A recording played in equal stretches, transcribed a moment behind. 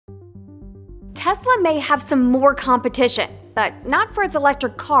Tesla may have some more competition, but not for its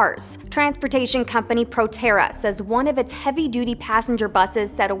electric cars. Transportation company Proterra says one of its heavy-duty passenger buses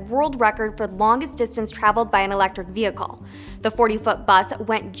set a world record for longest distance traveled by an electric vehicle. The 40-foot bus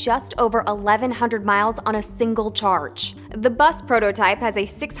went just over 1,100 miles on a single charge. The bus prototype has a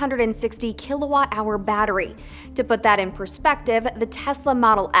 660 kilowatt-hour battery. To put that in perspective, the Tesla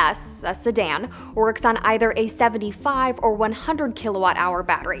Model S, a sedan, works on either a 75 or 100 kilowatt-hour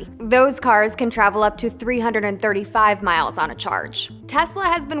battery. Those cars can travel up to 335 miles on a charge. Tesla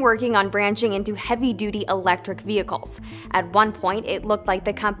has been working on branching into heavy-duty electric vehicles. At one point, it looked like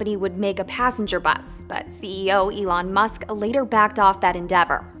the company would make a passenger bus, but CEO Elon Musk later backed off that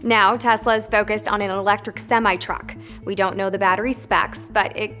endeavor. Now, Tesla is focused on an electric semi-truck. We don't know the battery specs,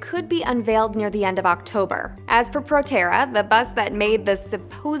 but it could be unveiled near the end of October. As for Proterra, the bus that made the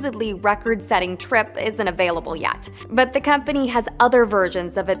supposedly record-setting trip isn't available yet. But the company has other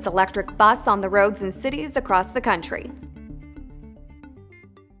versions of its electric bus on the roads in cities across the country.